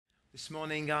This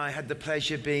morning I had the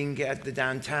pleasure of being at the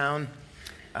downtown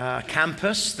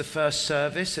campus, the first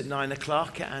service at 9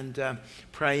 o'clock, and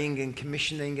praying and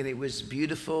commissioning, and it was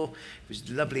beautiful. It was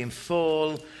lovely and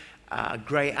full,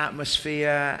 great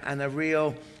atmosphere, and a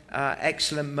real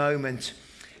excellent moment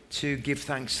to give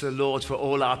thanks to the Lord for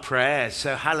all our prayers.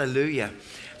 So hallelujah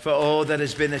for all that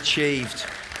has been achieved.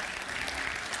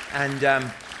 And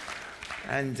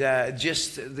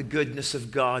just the goodness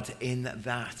of God in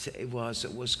that, it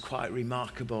was quite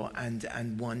remarkable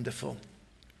and wonderful.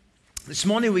 This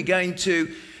morning we're going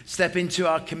to step into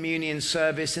our communion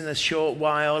service in a short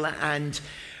while, and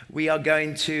we are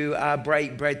going to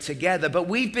break bread together. But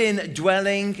we've been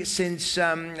dwelling since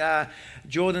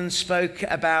Jordan spoke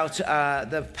about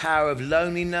the power of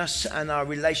loneliness and our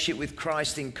relationship with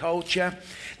Christ in culture.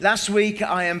 Last week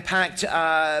I unpacked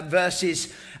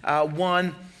verses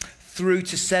 1 through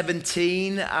to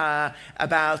 17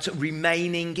 about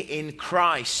remaining in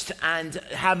Christ and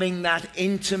having that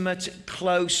intimate,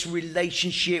 close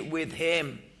relationship with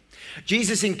Him.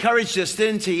 Jesus encouraged us,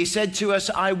 didn't He? He said to us,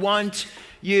 I want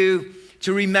you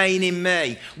to remain in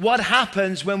me. What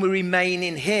happens when we remain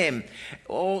in Him?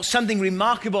 Or something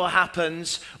remarkable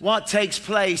happens. What takes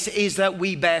place is that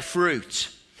we bear fruit.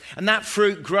 And that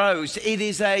fruit grows. It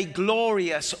is a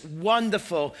glorious,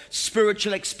 wonderful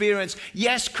spiritual experience.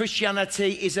 Yes,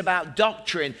 Christianity is about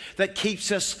doctrine that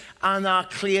keeps us on our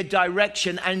clear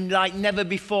direction. And like never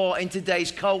before in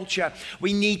today's culture,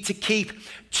 we need to keep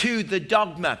to the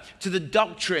dogma, to the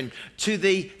doctrine, to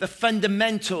the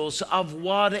fundamentals of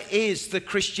what is the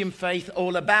Christian faith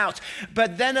all about.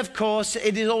 But then, of course,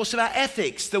 it is also about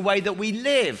ethics, the way that we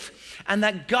live. And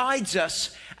that guides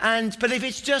us. But if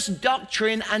it's just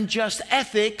doctrine and just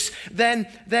ethics, then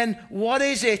what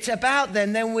is it about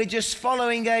then? Then we're just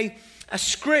following a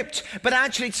script. But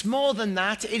actually it's more than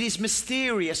that. It is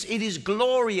mysterious. It is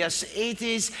glorious. It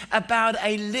is about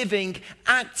a living,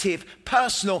 active,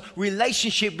 personal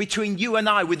relationship between you and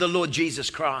I with the Lord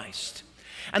Jesus Christ.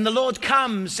 And the Lord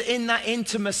comes in that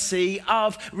intimacy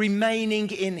of remaining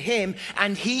in Him.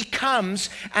 And He comes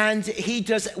and He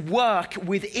does work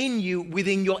within you,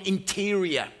 within your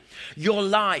interior, your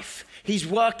life. He's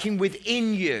working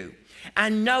within you.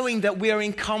 And knowing that we are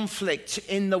in conflict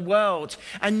in the world.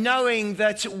 And knowing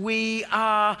that we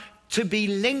are to be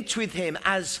linked with Him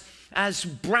as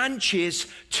branches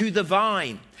to the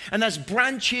vine. And as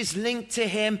branches linked to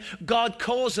Him, God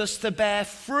calls us to bear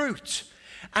fruit.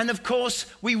 And of course,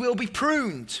 we will be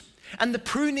pruned. And the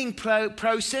pruning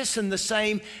process, and the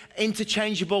same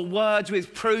interchangeable words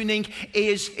with pruning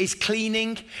is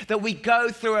cleaning, that we go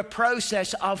through a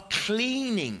process of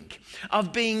cleaning,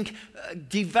 of being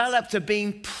developed, of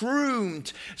being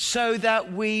pruned, so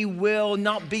that we will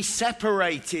not be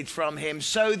separated from Him,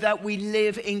 so that we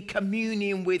live in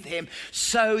communion with Him,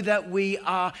 so that we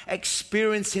are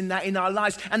experiencing that in our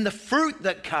lives. And the fruit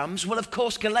that comes, well, of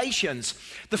course, Galatians,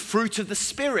 the fruit of the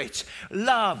Spirit,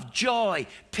 love, joy,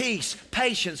 peace,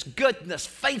 patience, goodness,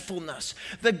 faithfulness,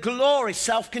 the glory,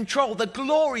 self-control, the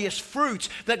glorious fruit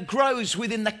that grows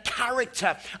within the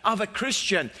character of a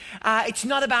Christian. It's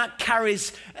not about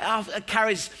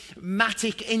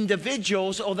charismatic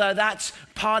individuals, although that's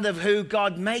part of who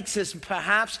God makes us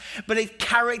perhaps, but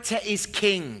character is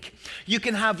king. You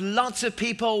can have lots of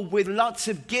people with lots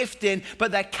of gifting,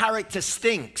 but their character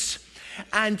stinks.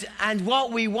 And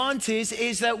what we want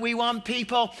is that we want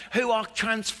people who are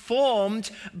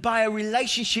transformed by a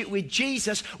relationship with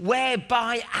Jesus,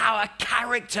 whereby our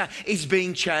character is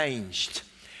being changed.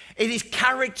 It is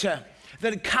character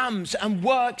that comes and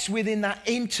works within that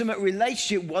intimate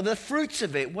relationship. What are the fruits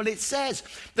of it? Well, it says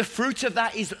the fruit of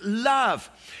that is love,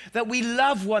 that we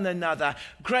love one another.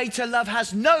 Greater love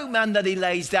has no man that he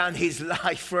lays down his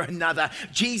life for another.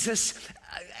 Jesus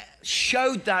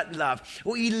showed that love.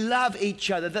 We love each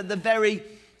other, that the very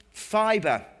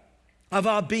fiber of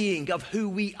our being, of who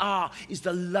we are, is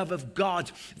the love of God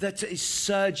that is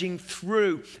surging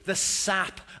through the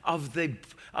sap of the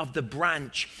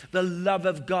branch, the love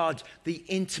of God, the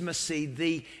intimacy,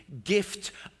 the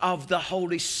gift of the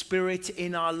Holy Spirit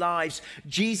in our lives.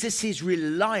 Jesus'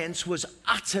 reliance was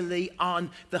utterly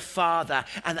on the Father,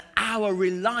 and our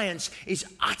reliance is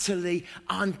utterly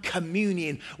on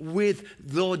communion with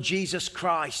Lord Jesus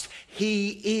Christ. He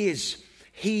is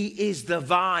the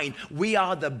vine. We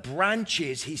are the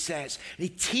branches, he says. He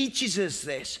teaches us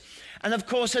this. And of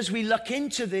course, as we look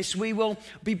into this, we will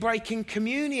be breaking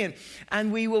communion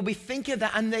and we will be thinking of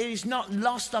that. And it is not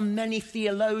lost on many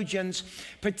theologians,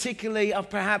 particularly of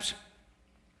perhaps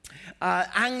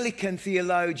Anglican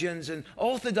theologians and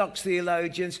Orthodox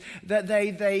theologians, that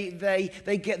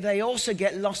they also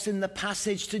get lost in the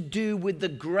passage to do with the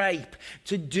grape,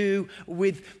 to do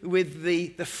with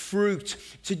the fruit,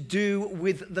 to do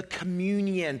with the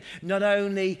communion. Not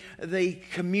only the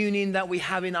communion that we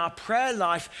have in our prayer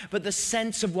life, but the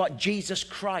sense of what Jesus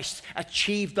Christ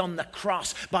achieved on the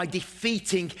cross by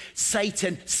defeating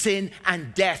Satan, sin,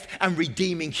 and death, and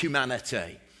redeeming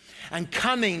humanity, and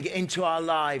coming into our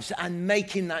lives and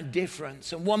making that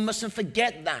difference. And one mustn't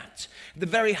forget that. At the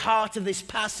very heart of this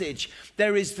passage,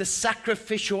 there is the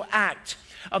sacrificial act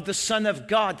of the Son of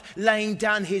God laying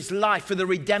down his life for the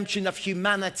redemption of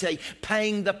humanity,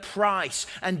 paying the price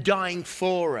and dying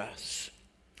for us.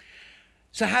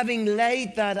 So having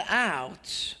laid that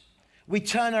out, we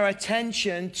turn our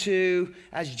attention to,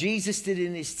 as Jesus did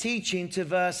in his teaching, to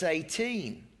verse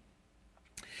 18.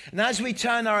 And as we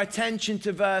turn our attention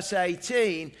to verse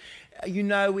 18,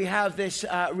 we have this,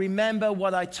 remember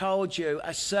what I told you,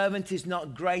 a servant is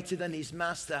not greater than his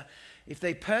master. If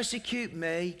they persecute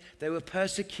me, they will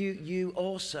persecute you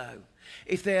also.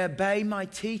 If they obey my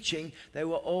teaching, they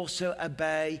will also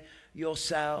obey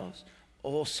yourselves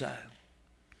also.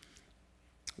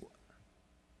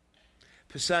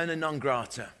 Persona non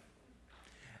grata.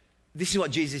 This is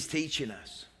what Jesus is teaching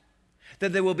us.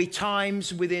 That there will be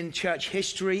times within church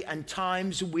history and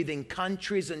times within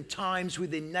countries and times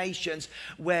within nations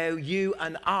where you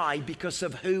and I, because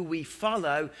of who we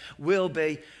follow, will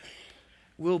be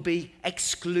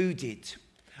excluded,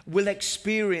 will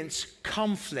experience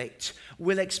conflict,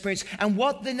 will experience. And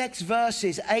what the next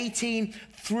verses, 18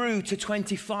 through to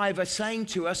 25, are saying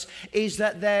to us is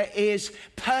that there is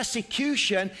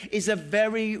persecution is a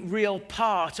very real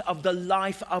part of the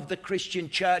life of the Christian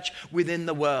church within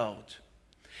the world.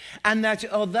 And that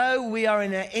although we are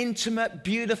in an intimate,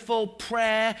 beautiful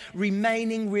prayer,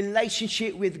 remaining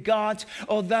relationship with God,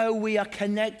 although we are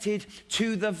connected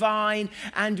to the vine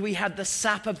and we have the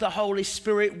sap of the Holy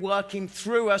Spirit working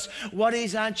through us, what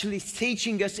is actually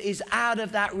teaching us is out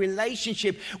of that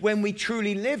relationship, when we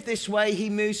truly live this way, he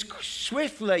moves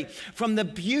swiftly from the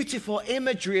beautiful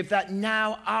imagery of that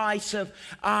now I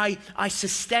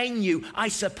sustain you, I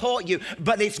support you,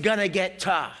 but it's going to get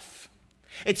tough.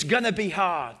 It's going to be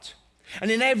hard. And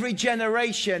in every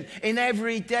generation, in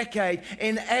every decade,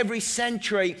 in every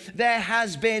century, there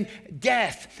has been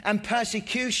death and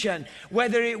persecution,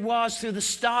 whether it was through the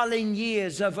Stalin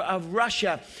years of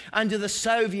Russia under the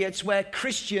Soviets, where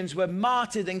Christians were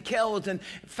martyred and killed, and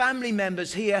family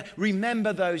members here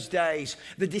remember those days.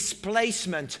 The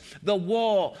displacement, the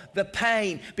war, the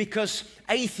pain, because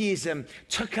atheism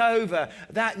took over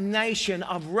that nation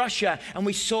of Russia, and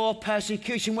we saw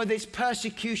persecution, whether it's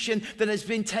persecution that has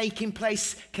been taking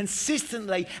place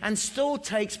consistently and still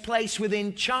takes place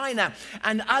within China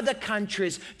and other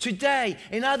countries. Today,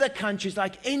 in other countries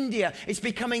like India, it's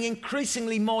becoming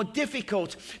increasingly more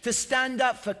difficult to stand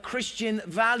up for Christian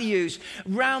values.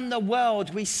 Around the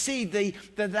world, we see the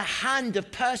hand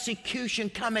of persecution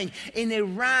coming. In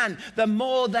Iran, the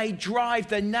more they drive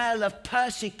the nail of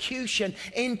persecution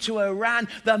into Iran,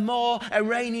 the more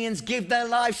Iranians give their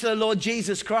lives to the Lord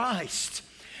Jesus Christ.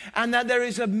 And that there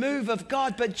is a move of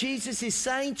God. But Jesus is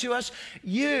saying to us,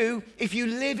 if you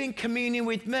live in communion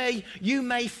with me, you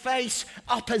may face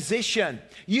opposition.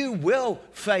 You will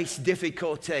face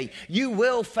difficulty. You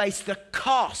will face the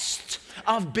cost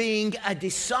of being a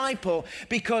disciple,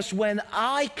 because when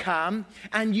I come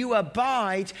and you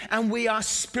abide and we are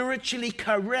spiritually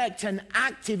correct and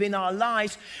active in our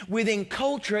lives, within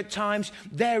culture at times,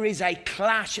 there is a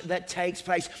clash that takes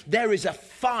place. There is a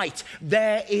fight.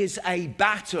 There is a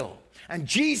battle. And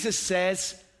Jesus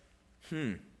says,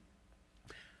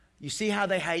 you see how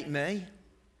they hate me?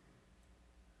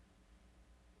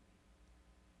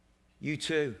 You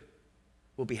too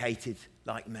will be hated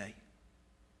like me.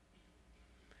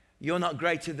 You're not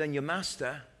greater than your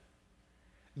master.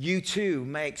 You too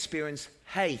may experience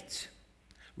hate,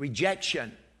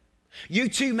 rejection. You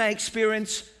too may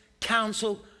experience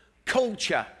council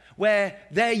culture, where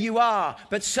there you are,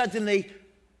 but suddenly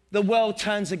the world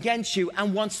turns against you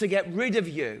and wants to get rid of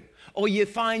you, or you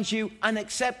find you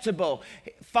unacceptable,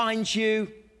 finds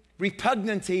you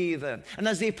repugnant even. And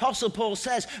as the Apostle Paul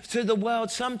says, to the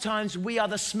world sometimes we are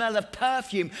the smell of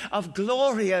perfume, of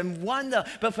glory and wonder,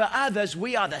 but for others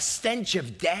we are the stench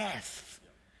of death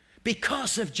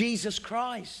because of Jesus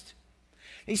Christ.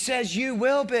 He says you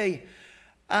will be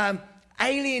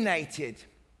alienated,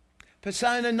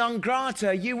 persona non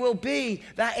grata. You will be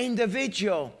that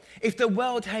individual. If the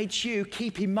world hates you,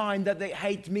 keep in mind that they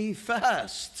hate me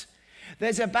first.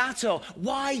 There's a battle.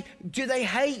 Why do they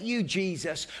hate you,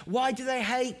 Jesus? Why do they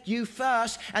hate you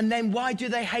first? And then why do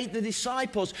they hate the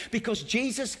disciples? Because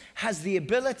Jesus has the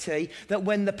ability that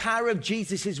when the power of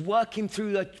Jesus is working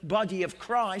through the body of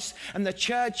Christ and the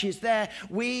church is there,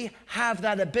 we have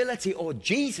that ability, or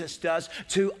Jesus does,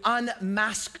 to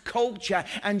unmask culture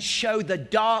and show the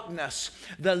darkness,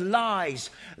 the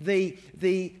lies, the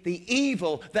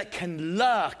evil that can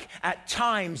lurk at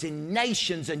times in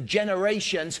nations and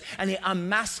generations, and it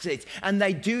unmasks it. And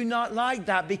they do not like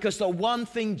that, because the one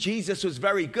thing Jesus was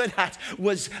very good at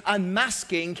was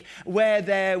unmasking where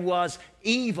there was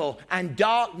evil and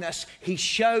darkness. He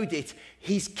showed it.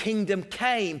 His kingdom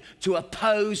came to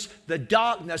oppose the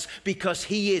darkness because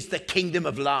he is the kingdom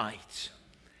of light.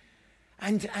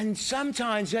 And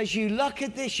sometimes as you look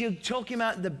at this, you're talking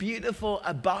about the beautiful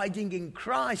abiding in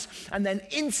Christ, and then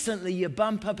instantly you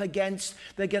bump up against,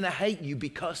 they're going to hate you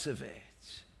because of it.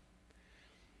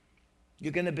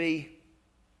 You're going to be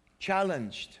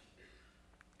challenged.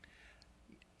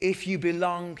 If you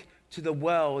belong to the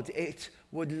world, it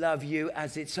would love you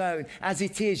as its own. As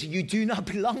it is, you do not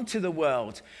belong to the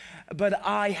world, but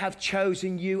I have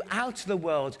chosen you out of the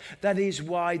world. That is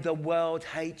why the world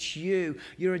hates you.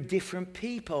 You're a different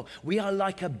people. We are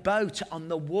like a boat on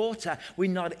the water.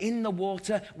 We're not in the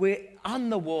water, we're on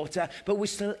the water, but we're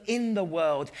still in the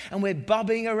world. And we're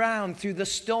bobbing around through the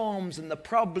storms and the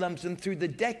problems and through the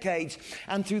decades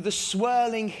and through the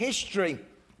swirling history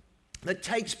that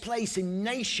takes place in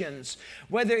nations,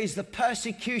 whether it is the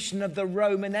persecution of the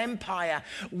Roman Empire,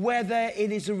 whether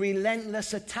it is the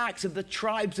relentless attacks of the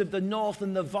tribes of the north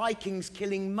and the Vikings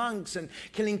killing monks and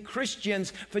killing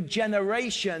Christians for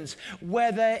generations,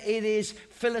 whether it is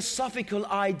philosophical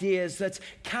ideas that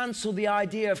cancel the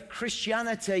idea of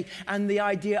Christianity and the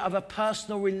idea of a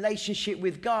personal relationship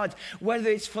with God, whether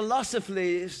it's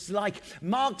philosophies like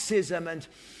Marxism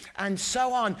and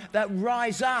so on that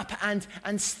rise up and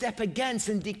step against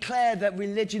and declare that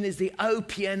religion is the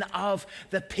opium of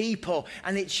the people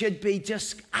and it should be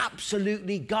just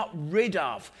absolutely got rid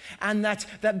of, and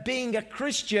that being a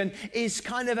Christian is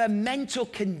kind of a mental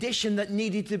condition that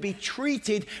needed to be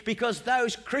treated because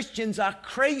those Christians are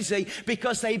crazy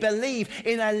because they believe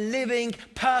in a living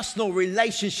personal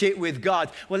relationship with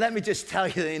God. Well, let me just tell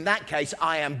you, in that case,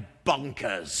 I am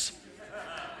bonkers.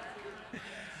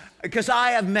 Because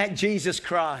I have met Jesus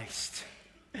Christ.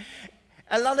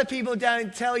 A lot of people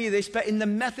don't tell you this, but in the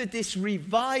Methodist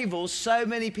revival, so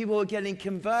many people were getting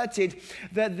converted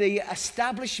that the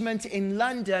establishment in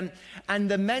London and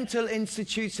the mental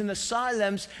institutes and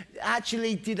asylums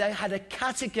actually had a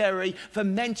category for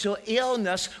mental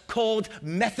illness called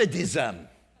Methodism.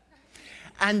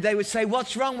 And they would say,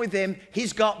 what's wrong with him?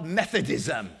 He's got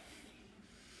Methodism.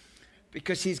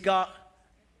 Because he's got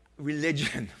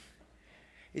religion.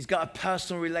 He's got a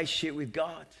personal relationship with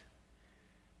God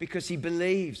because he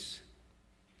believes.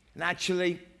 And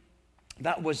actually,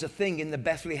 that was a thing in the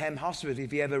Bethlehem Hospital,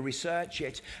 if you ever research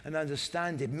it and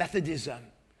understand it, Methodism,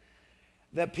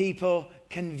 that people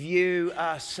can view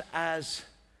us as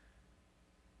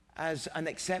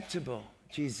unacceptable,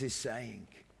 Jesus is saying.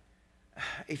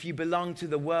 If you belong to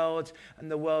the world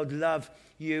and the world love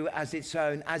you as its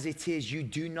own, as it is, you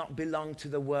do not belong to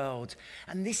the world.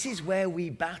 And this is where we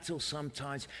battle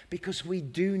sometimes, because we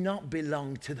do not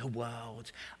belong to the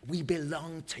world. We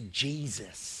belong to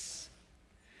Jesus.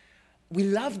 We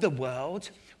love the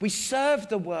world. We serve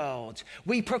the world.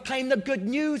 We proclaim the good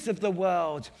news of the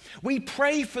world. We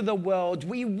pray for the world.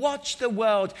 We watch the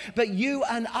world. But you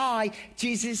and I,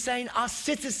 Jesus is saying, are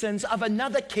citizens of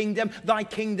another kingdom. Thy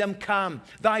kingdom come.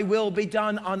 Thy will be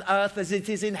done on earth as it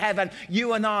is in heaven.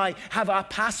 You and I have our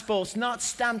passports not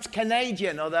stamped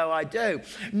Canadian, although I do.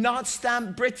 Not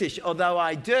stamped British, although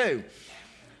I do.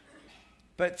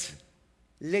 But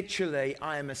literally,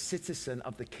 I am a citizen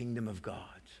of the kingdom of God.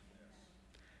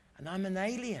 And I'm an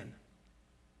alien.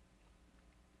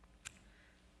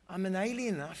 I'm an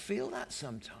alien, and I feel that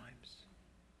sometimes.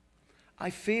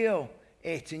 I feel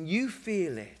it, and you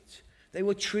feel it. They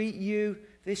will treat you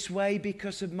this way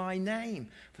because of my name,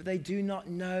 for they do not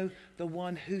know the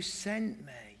one who sent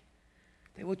me.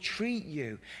 They will treat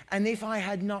you. And if I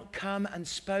had not come and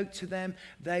spoke to them,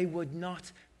 they would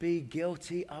not be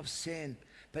guilty of sin.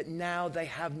 But now they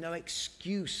have no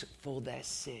excuse for their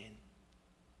sin.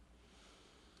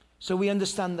 So we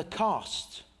understand the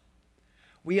cost.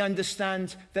 We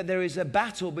understand that there is a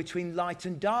battle between light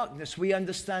and darkness. We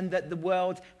understand that the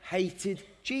world hated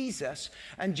Jesus.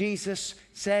 And Jesus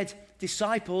said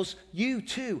disciples, you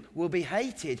too will be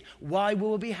hated. Why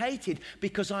will we be hated?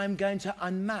 Because I'm going to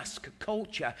unmask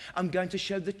culture. I'm going to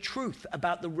show the truth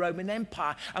about the Roman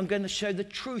Empire. I'm going to show the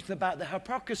truth about the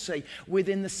hypocrisy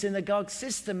within the synagogue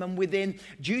system and within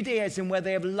Judaism, where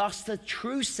they have lost the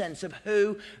true sense of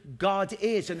who God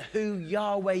is and who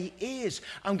Yahweh is.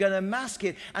 I'm going to mask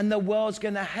it, and the world's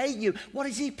going to hate you. What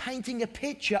is he painting a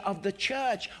picture of the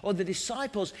church or the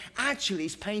disciples? Actually,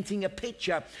 he's painting a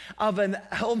picture of an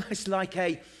almost like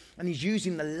and he's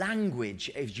using the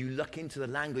language, as you look into the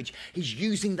language, he's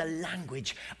using the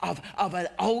language of an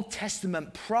Old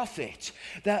Testament prophet.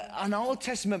 That an Old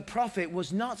Testament prophet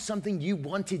was not something you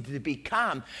wanted to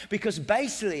become, because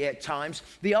basically at times,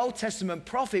 the Old Testament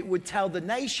prophet would tell the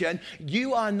nation,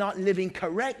 you are not living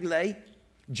correctly,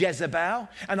 Jezebel,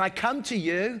 and I come to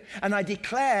you and I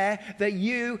declare that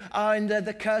you are under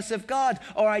the curse of God,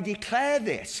 or I declare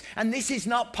this, and this is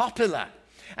not popular.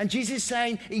 And Jesus is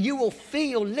saying, you will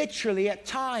feel literally at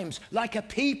times like a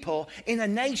people in a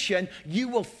nation, you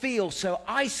will feel so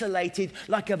isolated,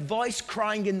 like a voice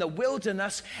crying in the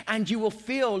wilderness, and you will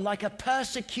feel like a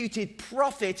persecuted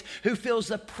prophet who feels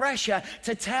the pressure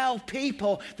to tell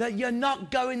people that you're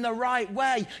not going the right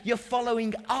way. You're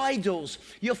following idols.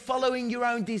 You're following your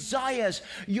own desires.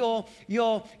 You're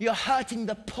hurting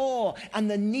the poor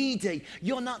and the needy.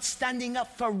 You're not standing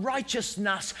up for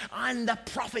righteousness. And the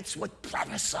prophets would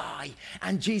prophesy.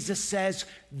 And Jesus says,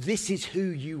 this is who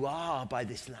you are by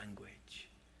this language.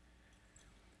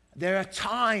 There are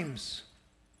times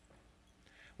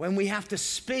when we have to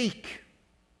speak.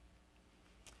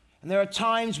 And there are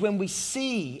times when we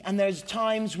see. And there's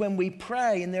times when we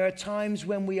pray. And there are times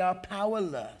when we are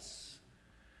powerless.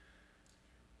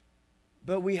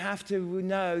 But we have to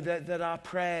know that our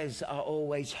prayers are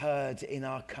always heard in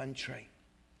our country.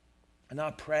 And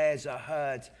our prayers are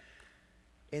heard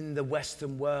in the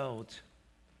Western world.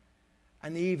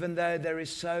 And even though there is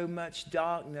so much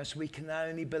darkness, we can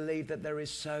only believe that there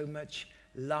is so much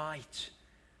light,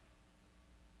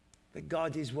 that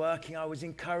God is working. I was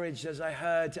encouraged as I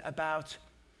heard about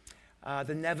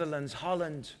the Netherlands,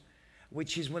 Holland,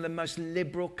 which is one of the most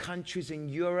liberal countries in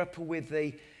Europe, with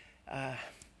the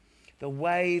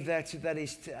way that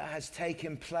has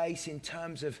taken place in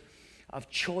terms of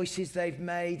choices they've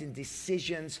made and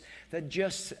decisions, that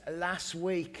just last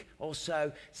week or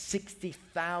so,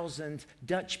 60,000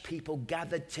 Dutch people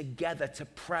gathered together to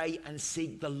pray and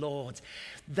seek the Lord.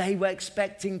 They were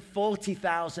expecting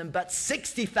 40,000, but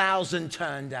 60,000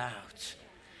 turned out,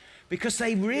 because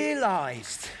they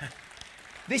realized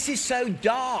this is so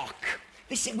dark.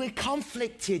 We're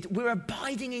conflicted. We're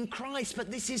abiding in Christ, but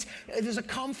there's a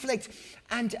conflict.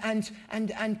 And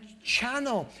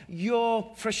channel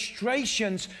your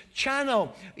frustrations,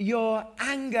 channel your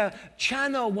anger,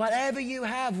 channel whatever you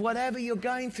have, whatever you're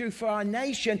going through for our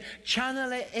nation,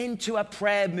 channel it into a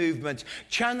prayer movement,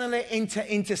 channel it into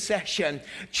intercession,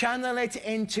 channel it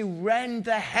into rend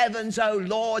the heavens, O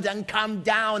Lord, and come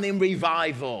down in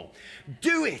revival.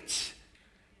 Do it,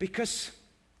 because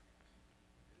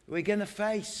we're going to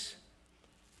face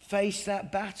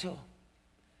that battle.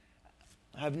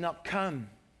 I have not come,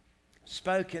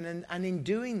 spoken, and in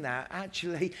doing that,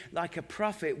 actually, like a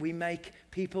prophet, we make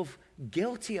people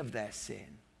guilty of their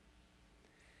sin.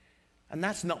 And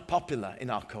that's not popular in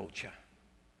our culture.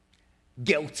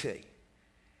 Guilty.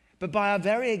 But by our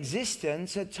very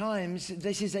existence, at times,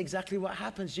 this is exactly what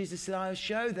happens. Jesus said, I'll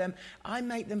show them, I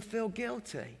make them feel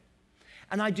guilty.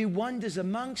 And I do wonders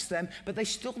amongst them, but they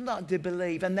still not to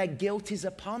believe, and their guilt is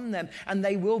upon them, and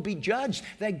they will be judged.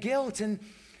 Their guilt, and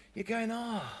you're going,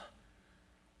 oh,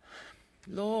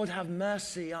 Lord, have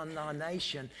mercy on our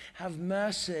nation. Have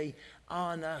mercy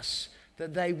on us,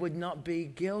 that they would not be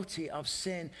guilty of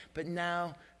sin, but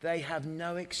now they have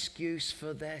no excuse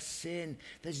for their sin.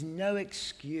 There's no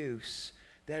excuse.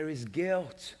 There is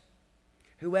guilt.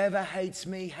 Whoever hates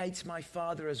me hates my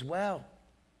Father as well.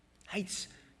 Hates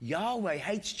Yahweh,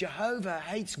 hates Jehovah,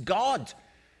 hates God,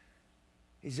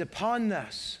 is upon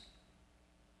us.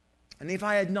 And if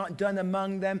I had not done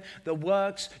among them the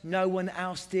works no one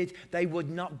else did, they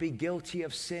would not be guilty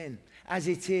of sin. As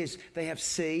it is, they have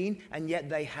seen, and yet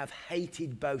they have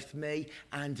hated both me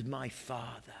and my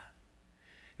Father.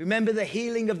 Remember the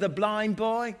healing of the blind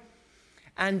boy?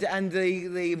 And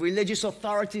the religious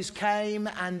authorities came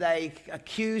and they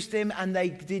accused him, and they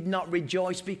did not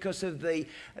rejoice because of the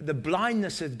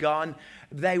blindness had gone.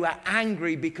 They were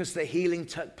angry because the healing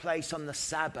took place on the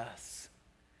Sabbath.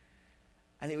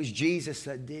 And it was Jesus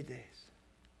that did this.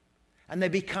 And they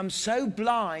become so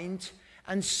blind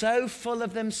and so full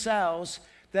of themselves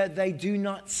that they do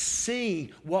not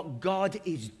see what God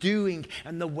is doing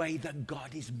and the way that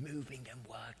God is moving and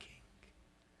working.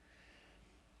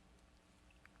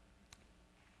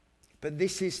 But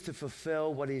this is to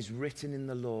fulfill what is written in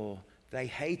the law. They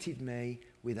hated me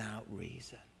without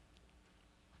reason.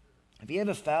 Have you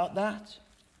ever felt that?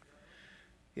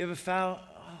 You ever felt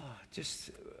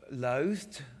just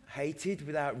loathed, hated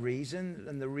without reason?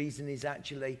 And the reason is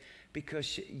actually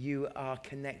because you are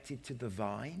connected to the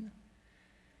vine,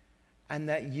 and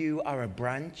that you are a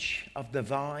branch of the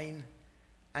vine,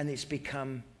 and it's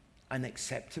become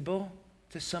unacceptable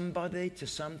to somebody, to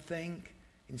something,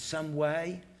 in some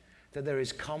way, that there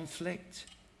is conflict,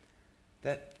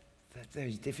 that there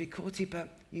is difficulty.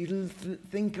 But you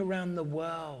think around the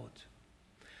world.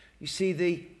 You see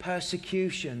the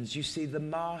persecutions, you see the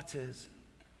martyrs.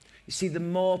 You see, the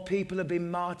more people have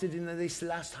been martyred in this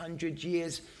last 100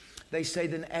 years, they say,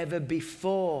 than ever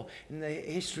before in the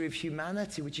history of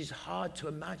humanity, which is hard to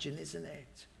imagine, isn't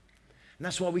it? And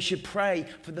that's why we should pray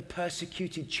for the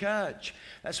persecuted church.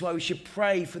 That's why we should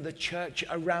pray for the church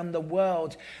around the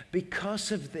world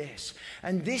because of this.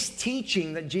 And this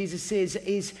teaching that Jesus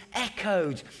is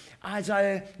echoed, as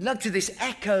I looked at this,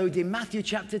 echoed in Matthew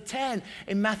chapter 10,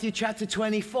 in Matthew chapter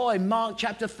 24, in Mark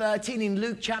chapter 13, in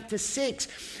Luke chapter 6,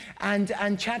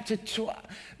 and chapter 12.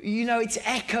 You know, it's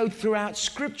echoed throughout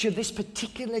Scripture. This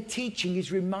particular teaching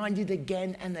is reminded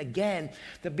again and again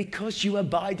that because you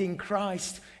abide in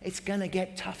Christ, it's going to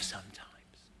get tough sometimes.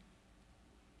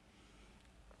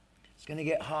 It's going to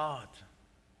get hard.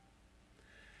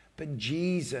 But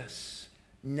Jesus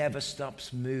never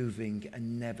stops moving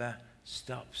and never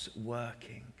stops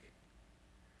working.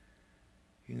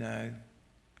 You know,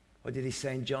 what did he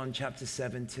say in John chapter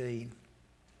 17?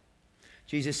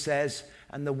 Jesus says,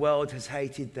 and the world has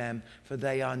hated them, for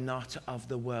they are not of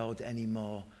the world any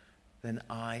more than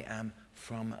I am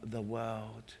from the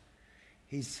world.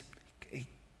 This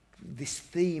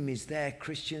theme is there.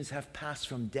 Christians have passed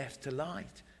from death to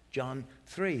light. John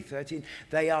 3:13.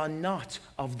 They are not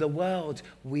of the world.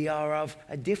 We are of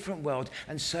a different world,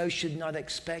 and so should not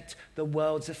expect the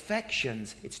world's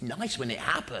affections. It's nice when it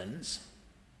happens.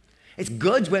 It's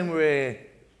good when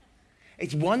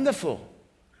it's wonderful.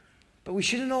 But we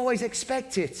shouldn't always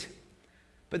expect it.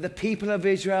 But the people of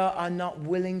Israel are not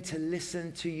willing to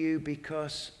listen to you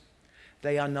because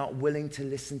they are not willing to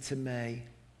listen to me.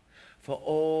 For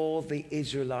all the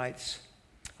Israelites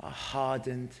are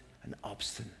hardened and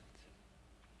obstinate.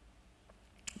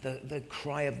 The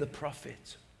cry of the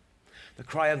prophet. The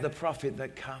cry of the prophet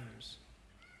that comes.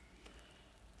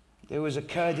 There was a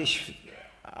Kurdish...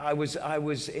 I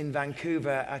was in Vancouver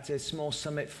at a small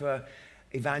summit for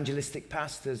evangelistic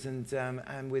pastors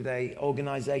and with an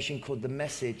organization called The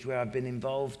Message, where I've been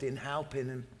involved in helping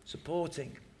and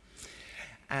supporting.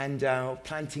 And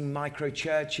planting micro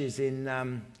churches in,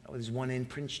 there's one in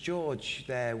Prince George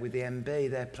there with the MB.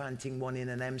 They're planting one in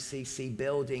an MCC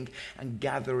building and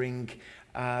gathering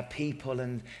people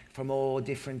and from all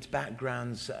different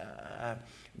backgrounds,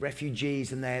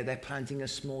 refugees, and they're planting a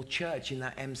small church in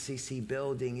that MCC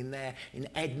building in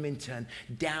Edmonton,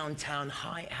 downtown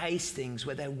Hastings,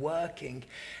 where they're working.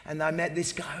 And I met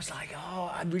this guy. I was like,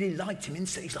 I really liked him.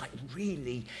 He's like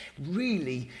really,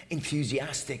 really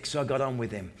enthusiastic. So I got on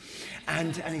with him.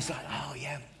 And he's like, oh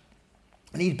yeah.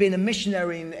 And he'd been a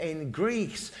missionary in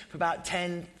Greece for about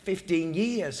 10, 15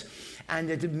 years and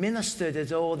had ministered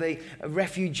as all the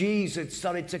refugees had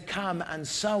started to come and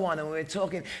so on. And we were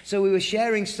talking, so we were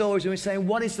sharing stories and we were saying,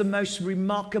 what is the most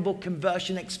remarkable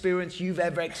conversion experience you've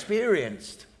ever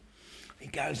experienced? He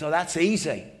goes, oh, that's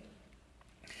easy.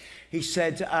 He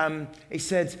said,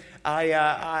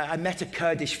 I met a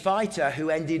Kurdish fighter who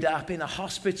ended up in a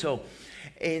hospital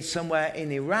somewhere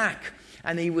in Iraq.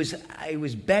 And he was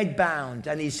bedbound,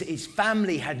 and his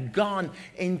family had gone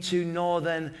into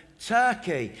northern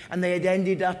Turkey, and they had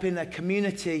ended up in a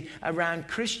community around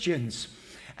Christians.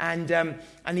 And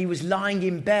he was lying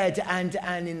in bed and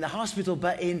in the hospital,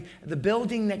 but in the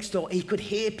building next door, he could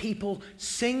hear people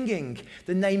singing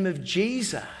the name of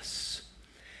Jesus.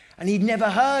 And he'd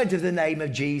never heard of the name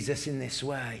of Jesus in this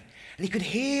way. And he could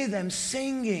hear them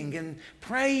singing and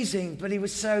praising, but he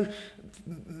was so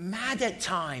mad at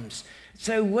times.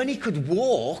 So when he could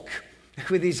walk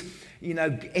with his,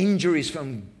 injuries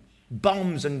from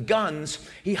bombs and guns,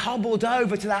 he hobbled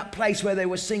over to that place where they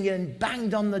were singing and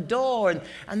banged on the door.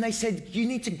 And they said, you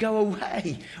need to go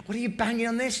away. What are you banging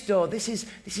on this door? This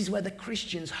is where the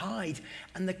Christians hide.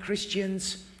 And the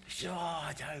Christians said,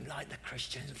 I don't like the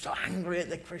Christians. I'm so angry at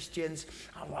the Christians.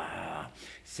 Oh, wow.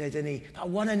 Said, I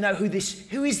want to know who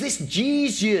is this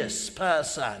Jesus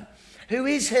person? Who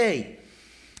is he?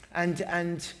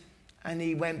 And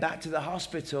he went back to the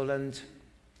hospital, and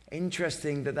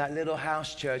interesting that little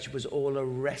house church was all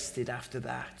arrested after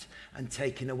that and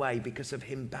taken away because of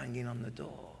him banging on the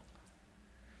door.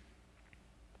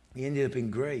 He ended up in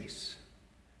Greece,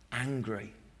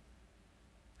 angry,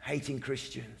 hating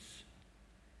Christians.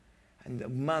 And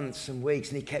months and weeks,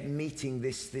 and he kept meeting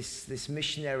this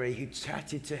missionary who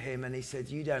chatted to him, and he said,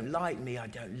 you don't like me, I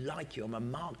don't like you, I'm a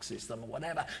Marxist, I'm a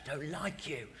whatever, don't like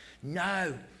you.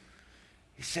 No.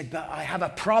 He said, but I have a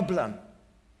problem.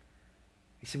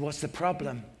 He said, what's the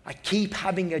problem? I keep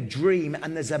having a dream,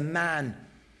 and there's a man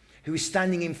who is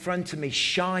standing in front of me,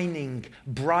 shining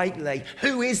brightly.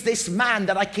 Who is this man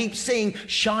that I keep seeing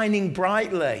shining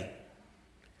brightly?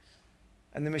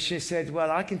 And the missionary said,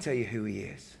 well, I can tell you who he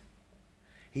is.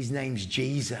 His name's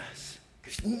Jesus.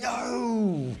 He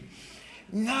goes,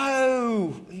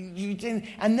 no, you didn't.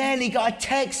 And then he got a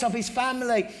text of his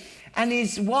family, and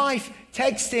his wife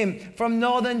texted him from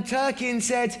northern Turkey and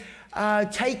said,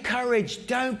 take courage,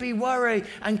 don't be worried,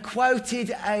 and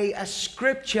quoted a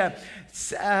scripture.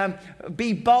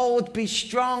 Be bold, be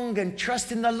strong, and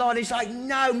trust in the Lord. He's like,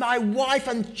 no, my wife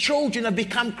and children have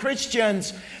become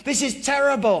Christians. This is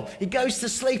terrible. He goes to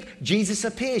sleep. Jesus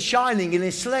appears shining in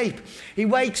his sleep. He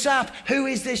wakes up. Who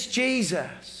is this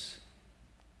Jesus?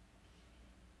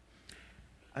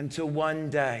 Until one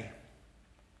day,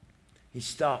 he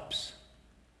stops,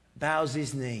 bows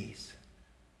his knees,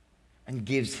 and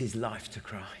gives his life to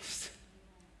Christ.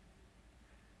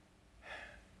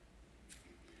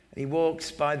 And he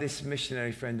walks by this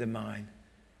missionary friend of mine,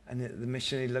 and the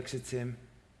missionary looks at him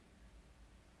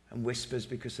and whispers,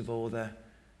 because of all the,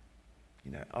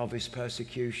 obvious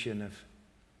persecution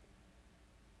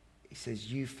he says,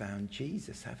 you found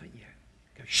Jesus, haven't you?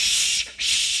 Go,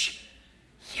 shh.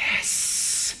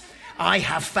 Yes, I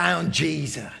have found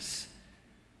Jesus.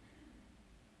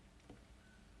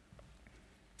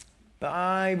 But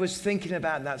I was thinking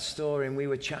about that story, and we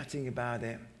were chatting about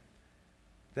it.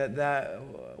 That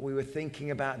we were thinking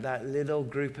about that little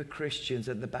group of Christians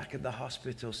at the back of the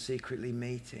hospital secretly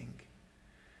meeting.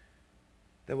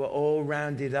 They were all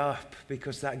rounded up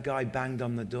because that guy banged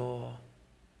on the door.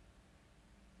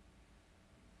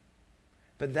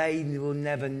 But they will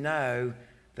never know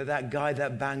that guy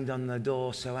that banged on the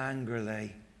door so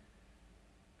angrily,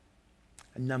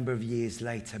 a number of years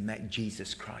later, met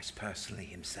Jesus Christ personally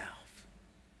himself.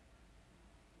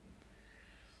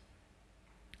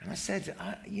 And I said,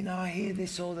 I hear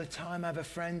this all the time. I have a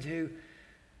friend who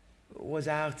was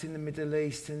out in the Middle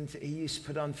East, and he used to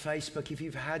put on Facebook, if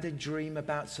you've had a dream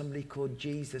about somebody called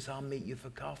Jesus, I'll meet you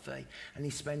for coffee. And he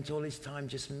spent all his time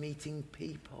just meeting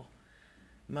people,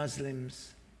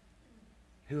 Muslims,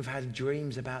 who have had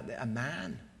dreams about a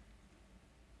man.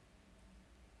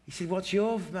 He said, what's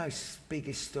your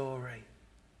biggest story?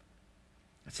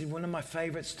 I said, one of my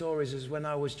favorite stories was when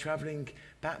I was traveling,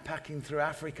 backpacking through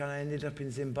Africa, and I ended up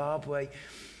in Zimbabwe,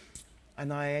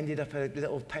 and I ended up at a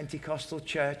little Pentecostal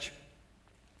church,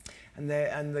 and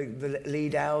the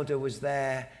lead elder was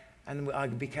there, and I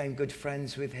became good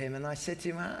friends with him. And I said to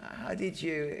him, how did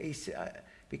you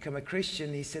become a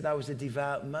Christian? He said, I was a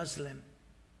devout Muslim.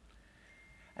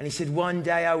 And he said, one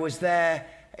day I was there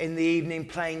in the evening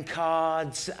playing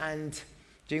cards and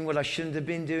doing what I shouldn't have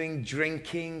been doing,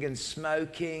 drinking and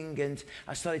smoking, and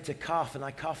I started to cough, and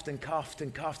I coughed and coughed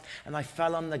and coughed, and I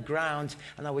fell on the ground,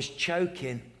 and I was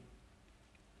choking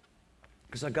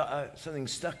because I got something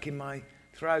stuck in my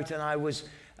throat, and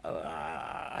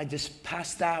I just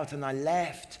passed out, and I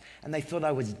left, and they thought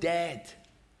I was dead.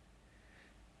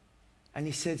 And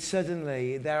he said,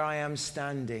 suddenly, there I am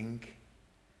standing,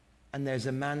 and there's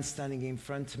a man standing in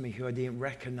front of me who I didn't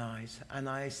recognize. And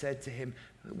I said to him,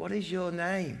 what is your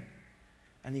name?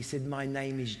 And he said, my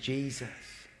name is Jesus.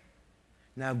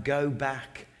 Now go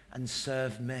back and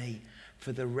serve me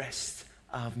for the rest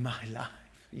of my life,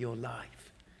 your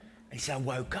life. And he said, I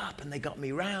woke up and they got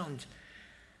me round.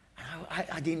 And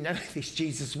I didn't know who this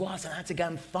Jesus was. And I had to go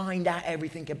and find out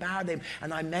everything about him.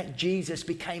 And I met Jesus,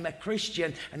 became a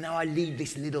Christian, and now I lead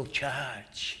this little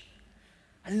church.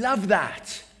 I love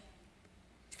that.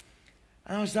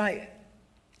 And I was like,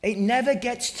 it never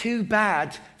gets too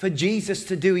bad for Jesus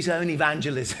to do his own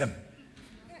evangelism.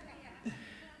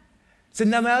 So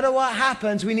no matter what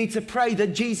happens, we need to pray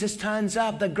that Jesus turns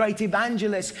up, the great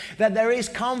evangelist, that there is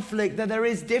conflict, that there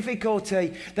is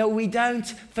difficulty, that we don't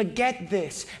forget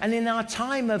this. And in our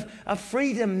time of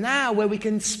freedom now, where we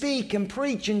can speak and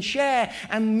preach and share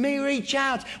and reach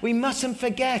out, we mustn't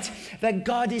forget that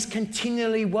God is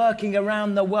continually working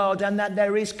around the world, and that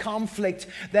there is conflict,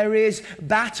 there is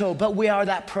battle, but we are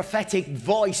that prophetic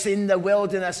voice in the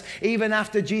wilderness. Even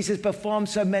after Jesus performed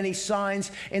so many signs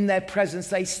in their presence,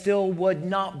 they still would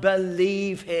not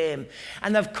believe him.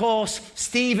 And of course,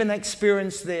 Stephen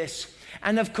experienced this.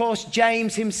 And of course,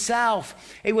 James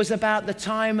himself, it was about the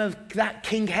time of that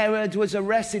King Herod was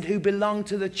arrested, who belonged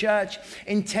to the church,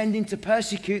 intending to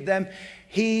persecute them.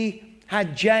 He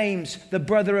had James, the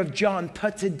brother of John,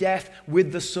 put to death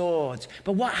with the sword.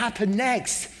 But what happened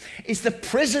next is the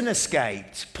prison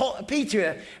escaped.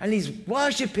 Peter, and he's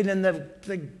worshiping, and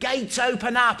the gates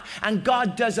open up, and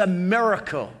God does a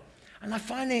miracle. And I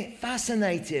find it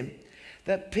fascinating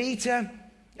that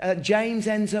James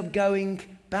ends up going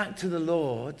back to the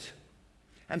Lord,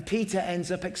 and Peter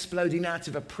ends up exploding out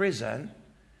of a prison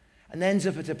and ends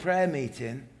up at a prayer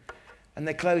meeting, and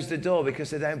they close the door because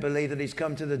they don't believe that he's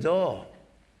come to the door.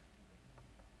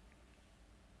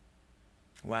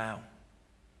 Wow.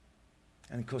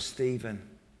 And of course, Stephen,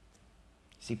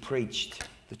 as he preached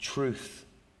the truth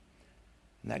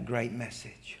and that great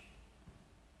message.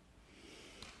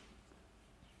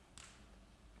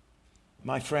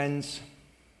 My friends,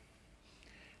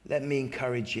 let me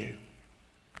encourage you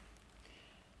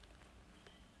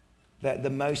that the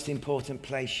most important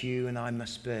place you and I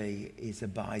must be is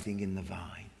abiding in the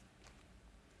vine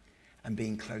and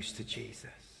being close to Jesus.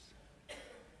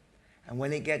 And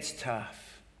when it gets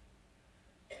tough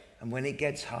and when it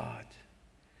gets hard,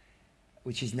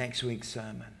 which is next week's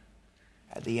sermon,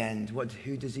 at the end,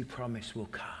 who does he promise will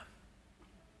come?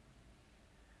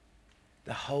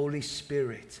 The Holy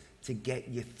Spirit to get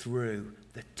you through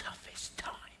the toughest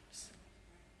times.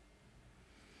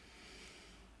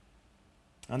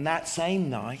 On that same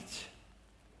night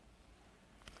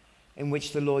in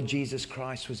which the Lord Jesus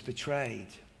Christ was betrayed,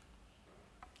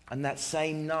 and that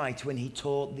same night when he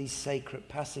taught these sacred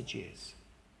passages,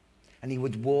 and he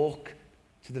would walk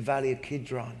to the valley of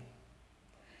Kidron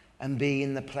and be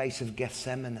in the place of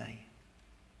Gethsemane,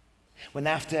 when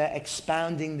after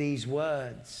expounding these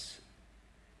words,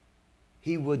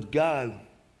 he would go.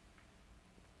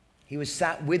 He was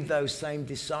sat with those same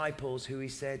disciples who he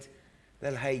said,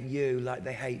 they'll hate you like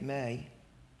they hate me.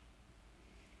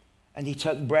 And he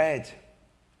took bread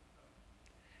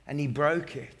and he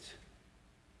broke it.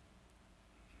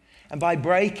 And by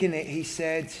breaking it, he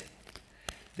said,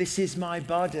 this is my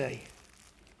body,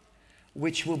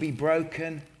 which will be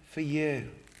broken for you.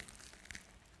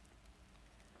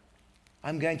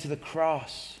 I'm going to the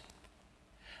cross.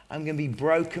 I'm going to be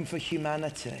broken for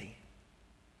humanity.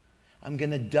 I'm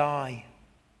going to die.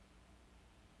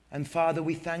 And Father,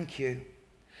 we thank you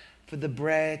for the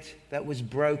bread that was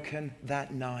broken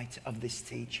that night of this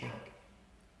teaching.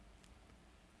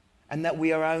 And that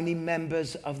we are only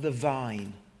members of the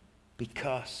vine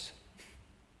because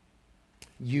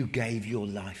you gave your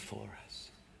life for us.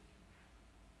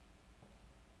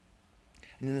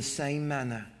 And in the same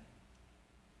manner,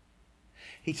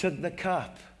 he took the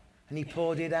cup and he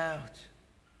poured it out,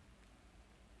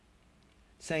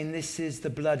 saying, this is the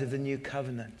blood of the new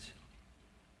covenant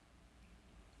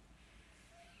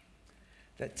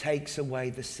that takes away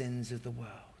the sins of the world.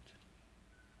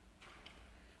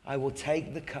 I will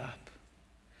take the cup.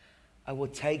 I will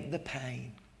take the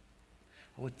pain.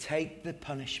 I will take the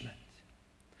punishment.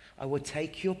 I will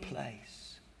take your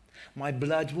place. My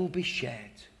blood will be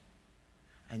shed.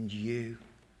 And you,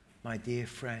 my dear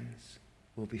friends,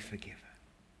 will be forgiven.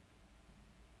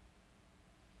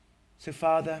 So,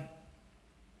 Father,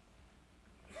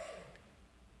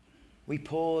 we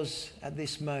pause at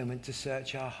this moment to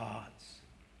search our hearts.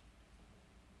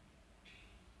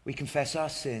 We confess our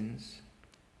sins.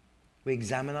 We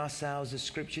examine ourselves as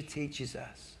Scripture teaches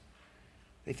us.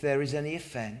 If there is any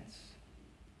offense,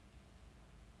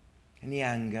 any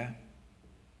anger,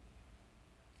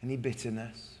 any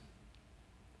bitterness,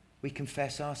 we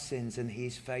confess our sins, and he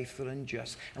is faithful and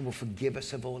just and will forgive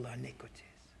us of all our iniquities.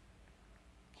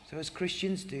 So as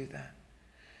Christians, do that.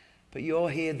 But you're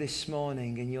here this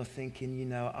morning and you're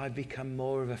thinking, I've become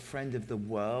more of a friend of the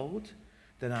world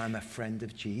than I'm a friend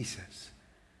of Jesus.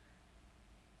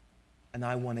 And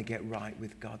I want to get right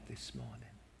with God this morning.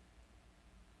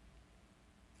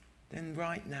 Then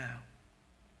right now,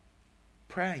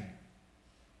 pray.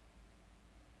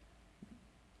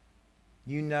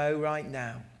 You know right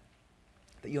now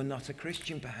that you're not a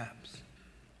Christian perhaps.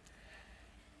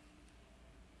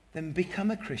 Then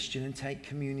become a Christian and take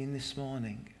communion this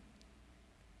morning.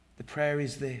 The prayer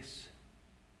is this,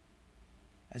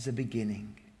 as a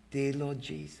beginning. Dear Lord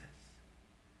Jesus,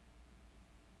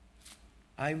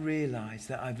 I realize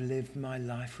that I've lived my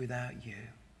life without you,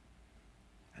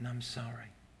 and I'm sorry.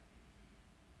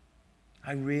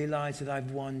 I realize that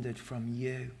I've wandered from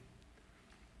you,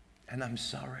 and I'm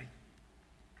sorry.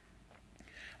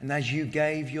 And as you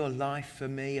gave your life for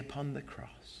me upon the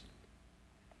cross,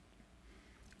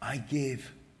 I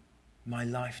give my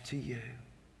life to you.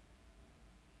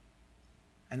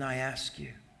 And I ask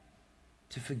you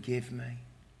to forgive me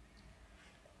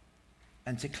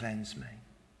and to cleanse me.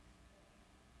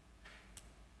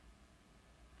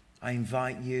 I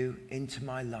invite you into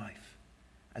my life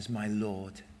as my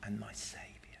Lord and my Savior.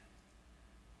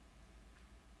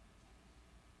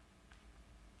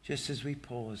 Just as we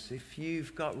pause, if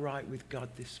you've got right with God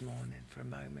this morning for a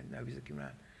moment, nobody's looking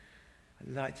around,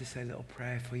 I'd like to say a little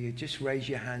prayer for you. Just raise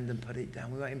your hand and put it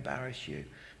down. We won't embarrass you.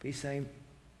 But you're saying,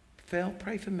 Phil,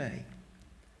 pray for me.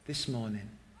 This morning,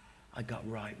 I got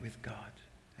right with God.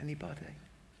 Anybody?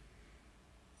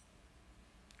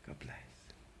 God bless.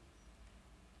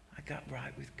 I got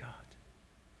right with God.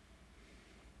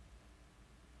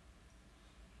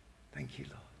 Thank you,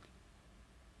 Lord.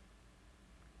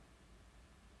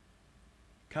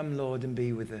 Come, Lord, and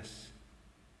be with us.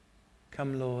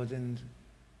 Come, Lord, and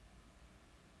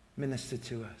minister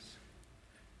to us.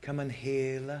 Come and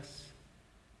heal us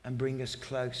and bring us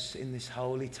close in this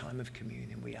holy time of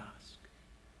communion, we ask.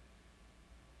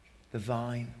 The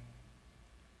vine,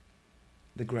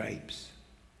 the grapes,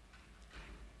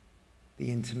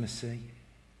 the intimacy,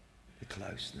 the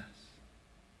closeness.